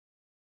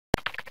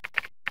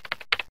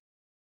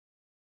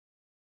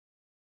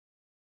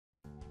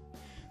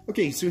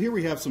Okay, so here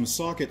we have some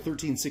socket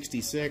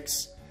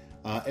 1366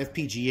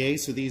 FPGA.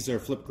 So these are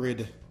flip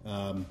grid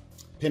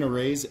pin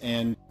arrays,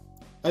 and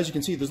as you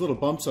can see, there's little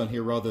bumps on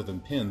here rather than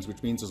pins,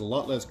 which means there's a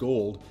lot less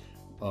gold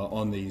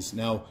on these.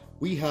 Now,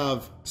 we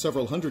have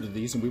several hundred of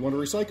these and we want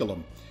to recycle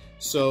them.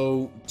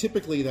 So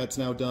typically that's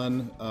now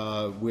done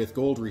with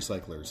gold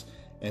recyclers.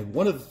 And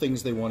one of the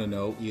things they want to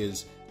know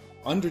is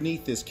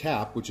underneath this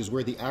cap, which is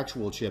where the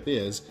actual chip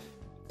is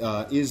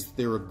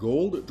there a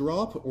gold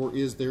drop or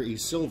is there a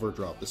silver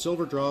drop? The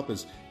silver drop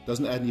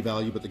doesn't add any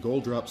value, but the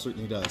gold drop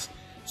certainly does.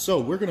 So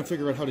we're going to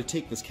figure out how to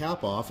take this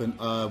cap off, and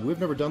we've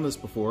never done this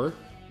before.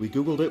 We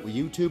Googled it, we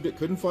YouTubed it,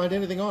 couldn't find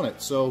anything on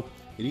it. So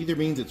it either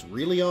means it's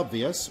really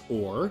obvious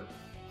or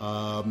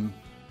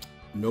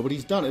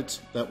nobody's done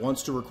it that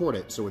wants to record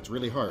it, so it's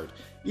really hard.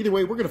 Either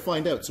way, we're going to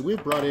find out. So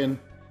we've brought in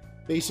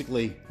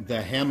basically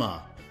the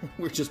hammer.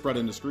 We've just brought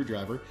in a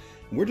screwdriver,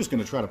 and we're just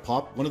going to try to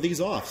pop one of these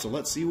off. So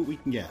let's see what we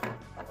can get.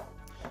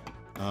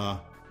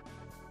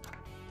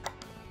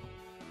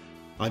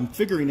 I'm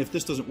figuring if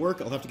this doesn't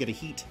work, I'll have to get a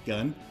heat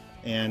gun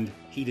and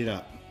heat it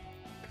up.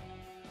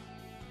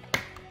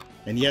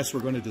 And yes, we're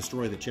going to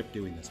destroy the chip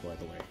doing this, by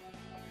the way.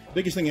 The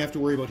biggest thing I have to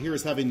worry about here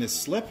is having this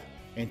slip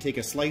and take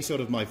a slice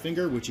out of my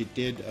finger, which it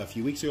did a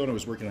few weeks ago when I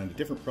was working on a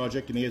different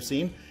project you may have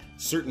seen.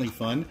 Certainly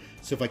fun.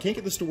 So if I can't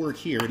get this to work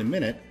here in a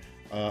minute,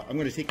 I'm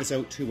going to take this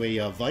out to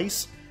a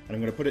vise, and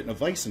I'm going to put it in a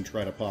vise and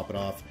try to pop it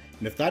off.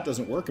 And if that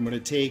doesn't work, I'm going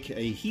to take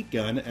a heat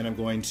gun and I'm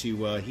going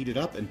to heat it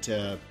up and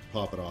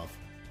pop it off.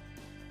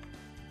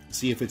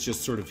 See if it's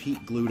just sort of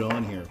heat glued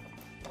on here,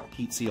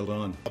 heat sealed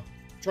on.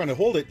 Trying to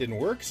hold it didn't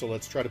work, so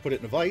let's try to put it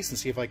in a vise and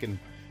see if I can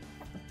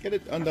get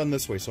it undone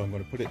this way. So I'm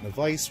going to put it in a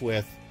vise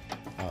with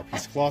a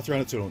piece of cloth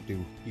around it so I don't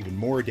do even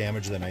more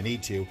damage than I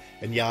need to.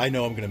 And yeah, I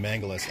know I'm going to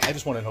mangle this. I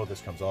just want to know how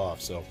this comes off,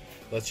 so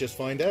let's just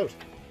find out.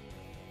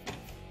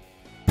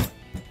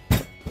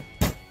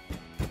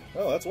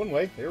 Oh, that's one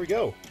way. There we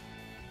go.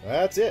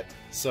 That's it.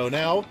 So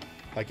now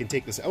I can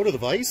take this out of the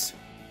vise,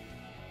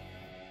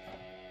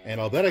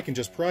 and I'll bet I can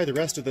just pry the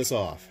rest of this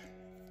off.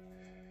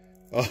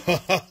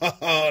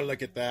 Oh,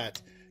 look at that.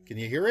 Can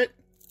you hear it?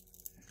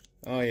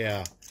 Oh,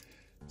 yeah.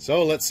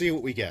 So let's see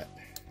what we get.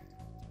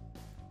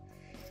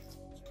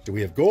 Do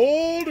we have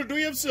gold or do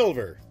we have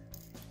silver?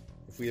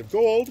 If we have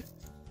gold,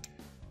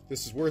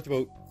 this is worth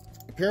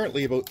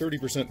apparently about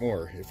 30%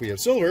 more. If we have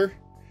silver,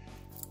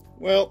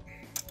 well,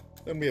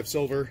 then we have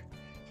silver.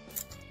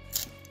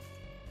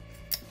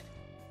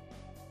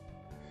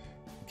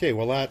 Okay,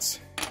 well that's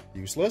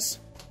useless.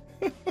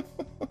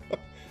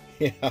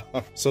 Yeah.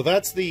 So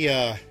that's the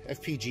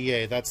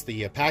FPGA, that's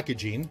the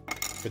packaging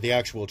for the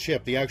actual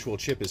chip. The actual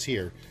chip is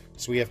here.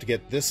 So we have to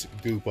get this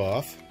goop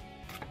off.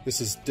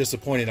 This is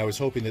disappointing. I was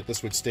hoping that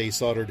this would stay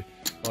soldered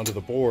onto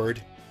the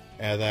board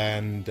and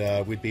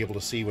then we'd be able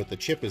to see what the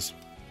chip is.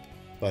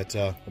 But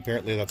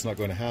apparently that's not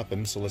going to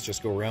happen, so let's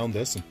just go around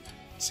this and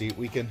see what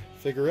we can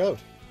figure out.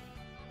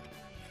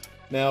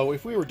 Now,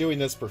 if we were doing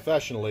this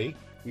professionally,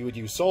 we would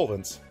use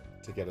solvents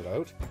to get it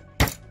out.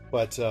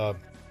 But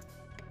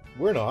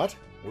we're not.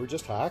 We're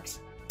just hacks.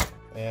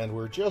 And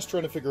we're just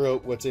trying to figure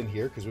out what's in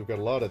here, because we've got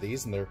a lot of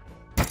these, and they're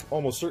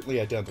almost certainly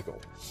identical.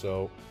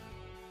 So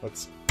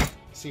let's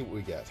see what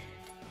we get.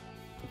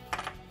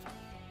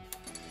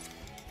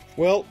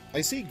 Well,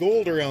 I see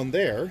gold around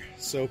there,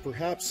 so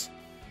perhaps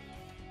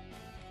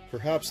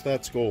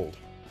that's gold.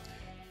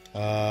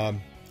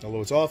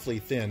 Although it's awfully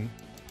thin,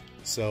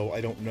 so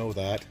I don't know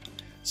that.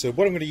 So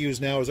what I'm going to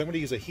use now is I'm going to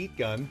use a heat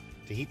gun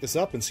to heat this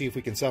up and see if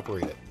we can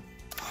separate it.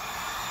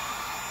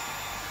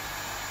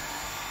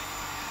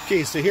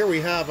 Okay, so here we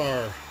have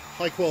our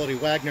high-quality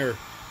Wagner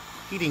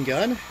heating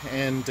gun,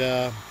 and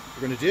what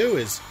we're going to do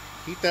is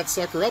heat that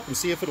sucker up and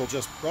see if it'll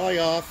just pry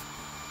off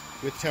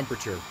with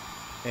temperature.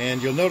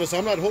 And you'll notice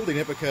I'm not holding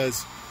it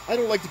because I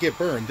don't like to get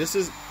burned. This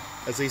is,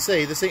 as they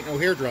say, this ain't no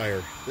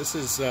hairdryer. This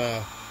is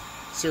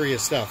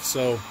serious stuff.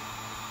 So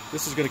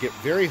this is going to get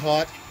very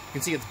hot. You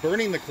can see it's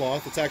burning the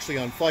cloth. It's actually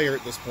on fire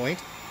at this point.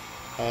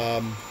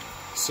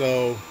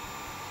 So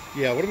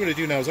yeah, what I'm going to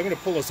do now is I'm going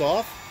to pull this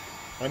off.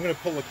 I'm going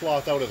to pull the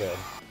cloth out of there.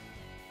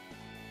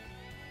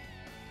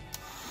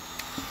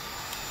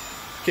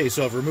 Okay,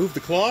 so I've removed the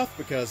cloth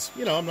because,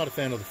 you know, I'm not a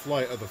fan of the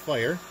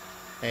fire.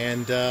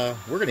 And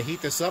we're going to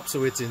heat this up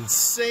so it's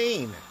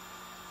insane.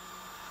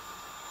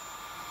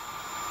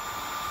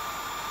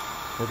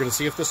 We're going to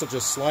see if this will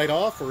just slide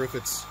off or if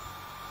it's,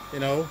 you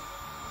know,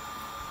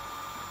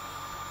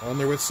 on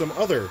there with some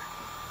other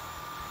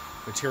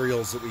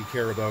materials that we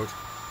care about.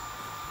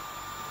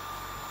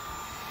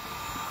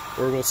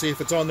 Or we'll see if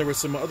it's on there with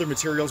some other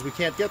materials we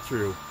can't get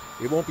through.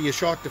 It won't be a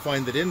shock to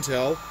find that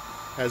Intel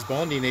has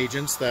bonding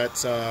agents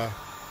that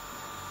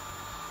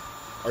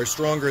are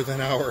stronger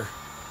than our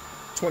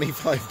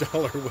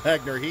 $25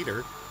 Wagner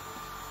heater.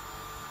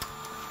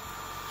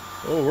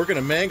 Oh, we're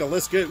gonna mangle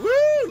this good. Woo!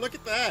 Look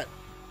at that.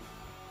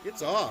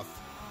 It's off.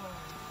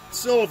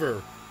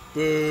 Silver.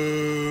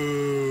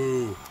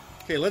 Boo.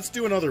 Okay, let's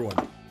do another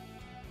one.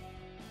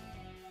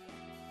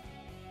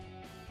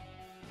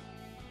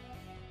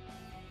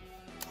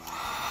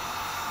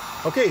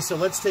 Okay, so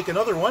let's take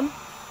another one.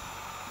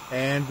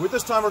 And with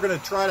this time, we're going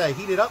to try to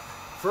heat it up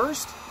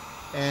first,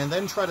 and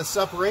then try to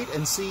separate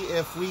and see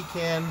if we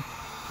can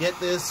get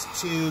this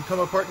to come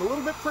apart in a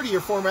little bit prettier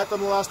format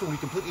than the last one we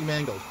completely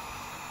mangled.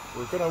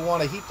 We're going to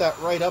want to heat that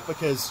right up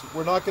because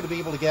we're not going to be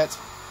able to get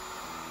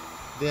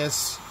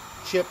this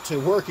chip to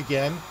work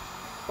again.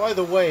 By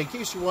the way, in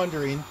case you're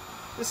wondering,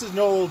 this is an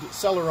old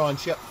Celeron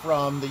chip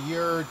from the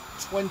year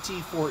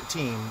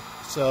 2014,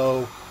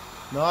 so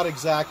not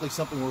exactly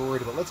something we're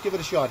worried about. Let's give it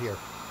a shot here.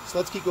 So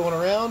let's keep going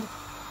around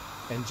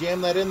and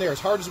jam that in there as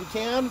hard as we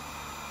can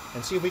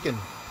and see if we can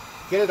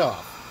get it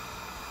off.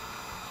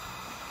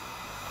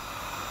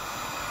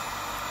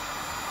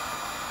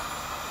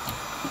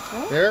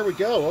 There we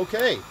go.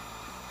 Okay.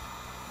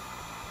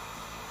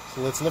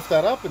 So let's lift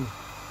that up and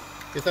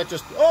get that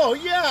just... Oh,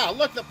 yeah!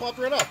 Look, that popped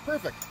right off.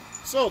 Perfect.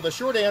 So the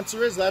short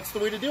answer is that's the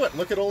way to do it.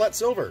 Look at all that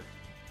silver.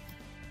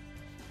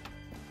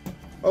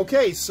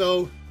 Okay,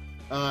 so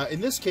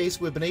in this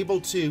case, we've been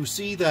able to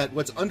see that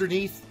what's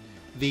underneath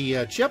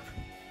the chip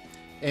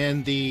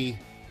and the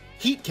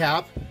heat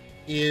cap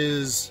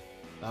is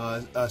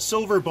a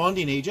silver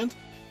bonding agent.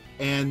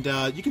 And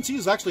you can see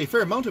there's actually a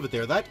fair amount of it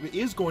there. That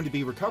is going to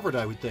be recovered,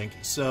 I would think.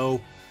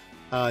 So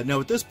now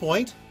at this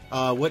point,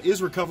 what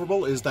is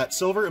recoverable is that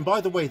silver. And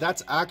by the way,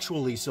 that's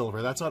actually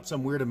silver. That's not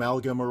some weird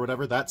amalgam or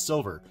whatever. That's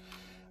silver.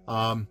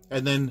 And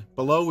then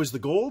below is the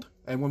gold.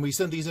 And when we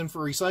send these in for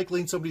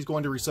recycling, somebody's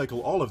going to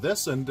recycle all of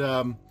this. And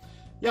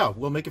yeah,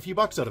 we'll make a few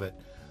bucks out of it.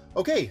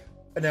 Okay,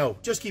 now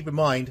just keep in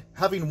mind,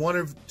 having one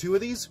or two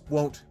of these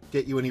won't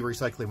get you any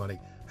recycling money.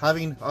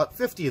 Having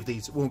 50 of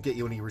these won't get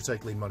you any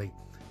recycling money.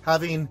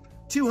 Having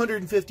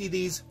 250 of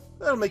these,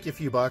 that'll make you a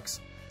few bucks.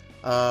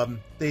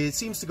 It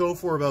seems to go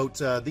for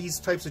about, these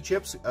types of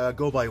chips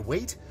go by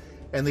weight,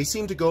 and they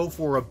seem to go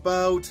for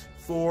about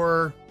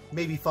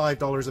maybe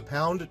 $5 a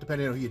pound,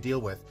 depending on who you deal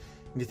with.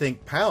 And you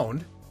think,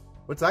 pound?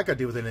 What's that got to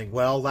do with anything?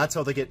 Well, that's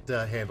how they get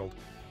handled.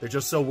 They're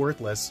just so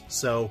worthless.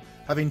 So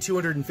having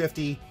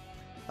 250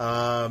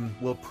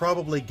 will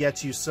probably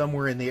get you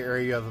somewhere in the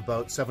area of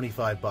about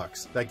 75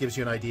 bucks. That gives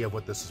you an idea of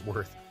what this is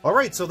worth. All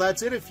right, so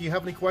that's it. If you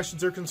have any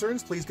questions or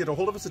concerns, please get a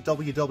hold of us at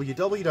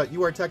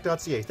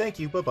www.urtech.ca. Thank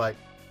you. Bye-bye.